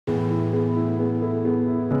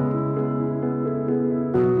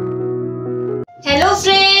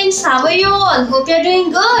friends, how are you all? Hope you are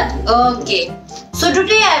doing good. Okay, so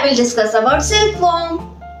today I will discuss about silkworm.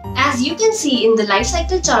 As you can see in the life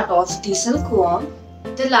cycle chart of the silkworm,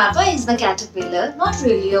 the larva is the caterpillar, not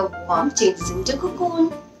really a worm, changes into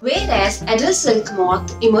cocoon. Whereas adult silk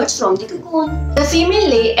moth emerges from the cocoon. The female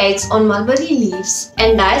lay eggs on mulberry leaves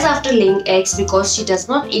and dies after laying eggs because she does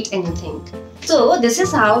not eat anything. So this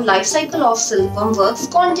is how life cycle of silkworm works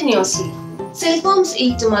continuously. Silkworms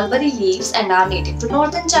eat mulberry leaves and are native to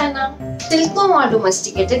northern China. Silkworms are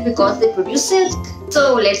domesticated because they produce silk.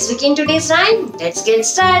 So let's begin today's rhyme. Let's get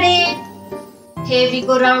started. Here we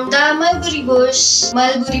go round the mulberry bush,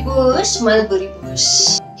 mulberry bush, mulberry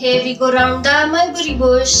bush. Here we go round the mulberry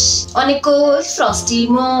bush on a cold frosty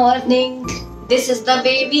morning. This is the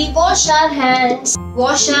way we wash our hands,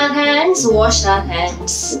 wash our hands, wash our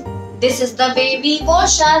hands. This is the way we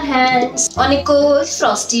wash our hands on a cold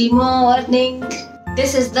frosty morning.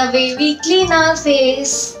 This is the way we clean our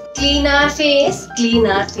face, clean our face, clean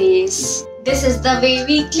our face. This is the way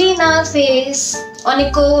we clean our face on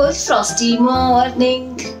a cold frosty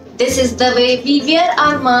morning. This is the way we wear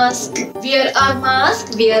our mask, wear our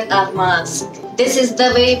mask, wear our mask. This is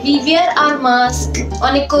the way we wear our mask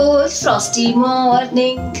on a cold frosty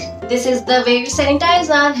morning. This is the way we sanitize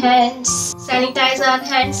our hands, sanitize our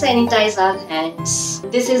hands, sanitize our hands.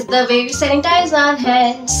 This is the way we sanitize our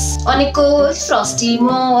hands on a cold frosty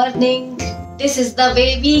morning. This is the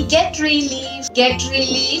way we get relief, get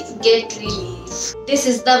relief, get relief. This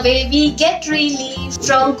is the way we get relief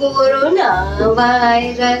from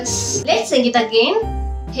coronavirus. Let's sing it again.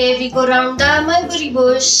 Here we go round the mulberry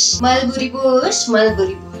bush, mulberry bush,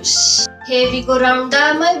 mulberry bush. Here we go round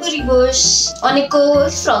the mulberry bush on a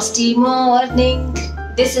cold frosty morning.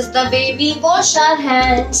 This is the way we wash our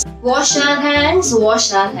hands, wash our hands,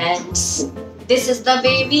 wash our hands. This is the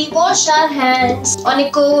way we wash our hands on a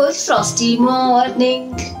cold frosty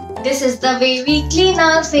morning. This is the way we clean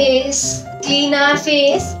our face, clean our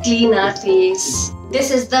face, clean our face. This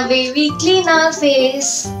is the way we clean our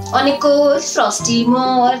face on a cold frosty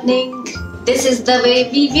morning. This is the way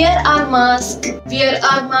we wear our mask, wear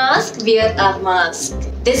our mask, wear our mask.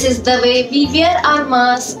 This is the way we wear our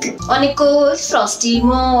mask on a cold frosty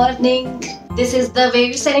morning. This is the way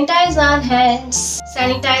we sanitize our hands,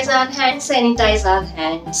 sanitize our hands, sanitize our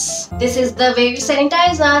hands. This is the way we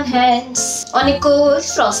sanitize our hands on a cold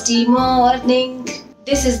frosty morning.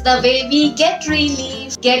 This is the way we get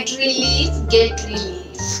relief, get relief, get relief.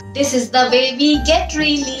 This is the way we get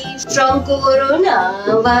relief from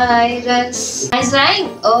coronavirus. Nice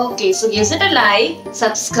rhyme? Okay, so give it a like,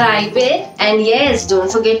 subscribe it, and yes,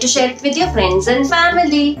 don't forget to share it with your friends and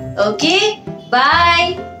family. Okay,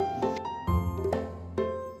 bye.